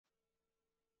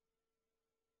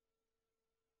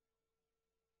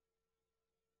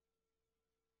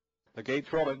The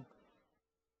gate's rolling.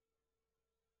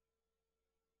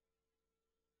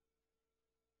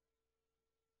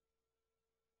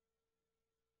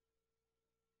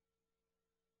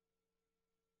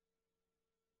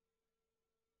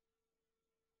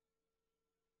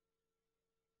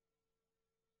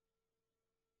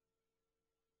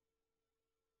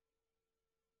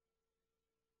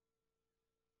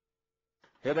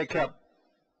 Here they come.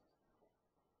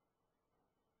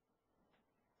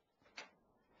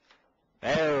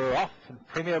 They're off.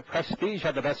 Premier Prestige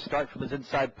had the best start from his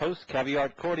inside post. Caviar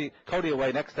Cody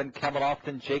away next, then Camelot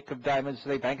and Jacob Diamonds.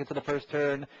 They bank into the first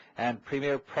turn, and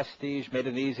Premier Prestige made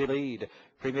an easy lead.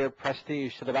 Premier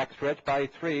Prestige to the back stretch by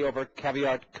 3 over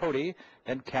Caviar Cody.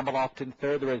 Then Camelot in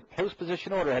third. They're in post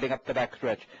position order heading up the back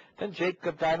stretch. Then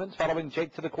Jacob Diamonds following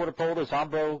Jake to the quarter pole is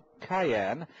Armbro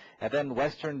Cayenne. And then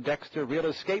Western Dexter Real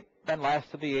Escape. And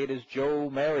last of the 8 is Joe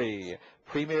Mary.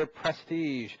 Premier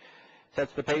Prestige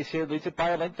sets the pace here, leads it by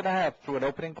a length and a half through an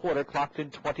opening quarter, clocked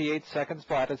in 28 seconds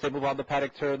flat as they move on the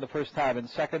paddock turn the first time. And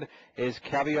second is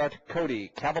Caviar Cody.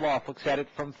 Camelot looks at it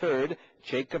from third.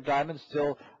 Jacob Diamond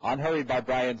still unhurried by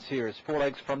Brian Sears, 4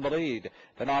 lengths from the lead.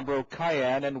 Then Armbro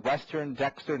Cayenne and Western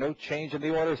Dexter, no change in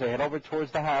the orders. They head over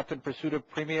towards the half in pursuit of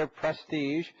Premier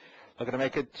Prestige. Looking to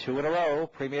make it 2 in a row.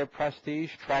 Premier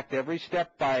Prestige tracked every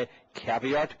step by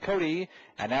Caviar Cody.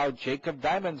 And now Jacob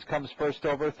Diamonds comes first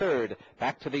over third.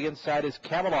 Back to the inside is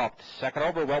Camelot. Second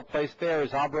over, well placed there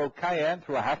is Armbro Cayenne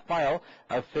through a half mile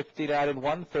of 59 and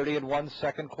 130 and 1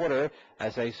 second quarter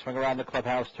as they swing around the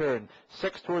clubhouse turn.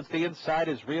 6 towards the inside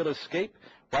is Real Escape.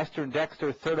 Western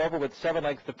Dexter third over with 7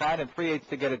 lengths to find and 3/8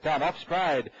 to get it done. Off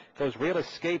stride goes Real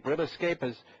Escape. Real Escape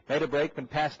has made a break, been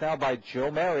passed now by Joe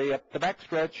Mary up the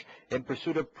backstretch in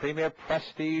pursuit of Premier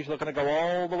Prestige, looking to go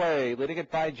all the way, leading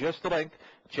it by just a length.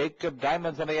 Jacob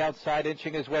Diamonds on the outside,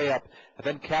 inching his way up. And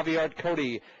then Caviar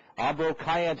Cody. Armbro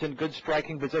Cayenne's in good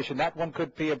striking position. That one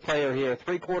could be a player here.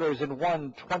 3/4 in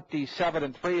 1:27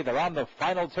 and 3. They're on the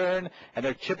final turn, and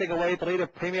they're chipping away at the lead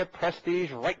of Premier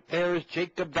Prestige. Right there is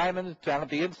Jacob Diamonds. Down at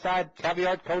the inside,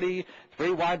 Caviar Cody.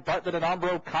 3 wide, Bartlett and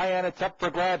Armbro Cayenne. It's up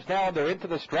for grabs now, and they're into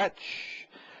the stretch.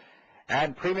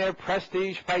 And Premier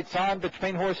Prestige fights on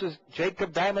between horses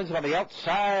Jacob Diamonds, and on the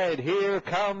outside, here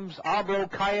comes Armbro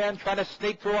Cayenne trying to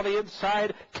sneak through on the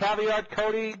inside. Caviar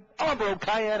Cody, Armbro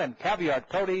Cayenne, and Caviar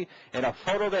Cody in a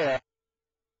photo there.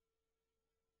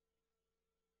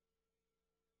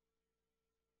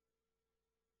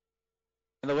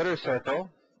 In the winner's circle,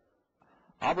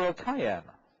 Armbro Cayenne,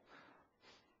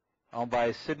 owned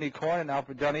by Sidney Coyne and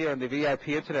Alfred Dunnier in the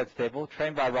VIP Internet stable,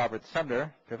 trained by Robert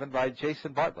Sumner, driven by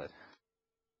Jason Bartlett.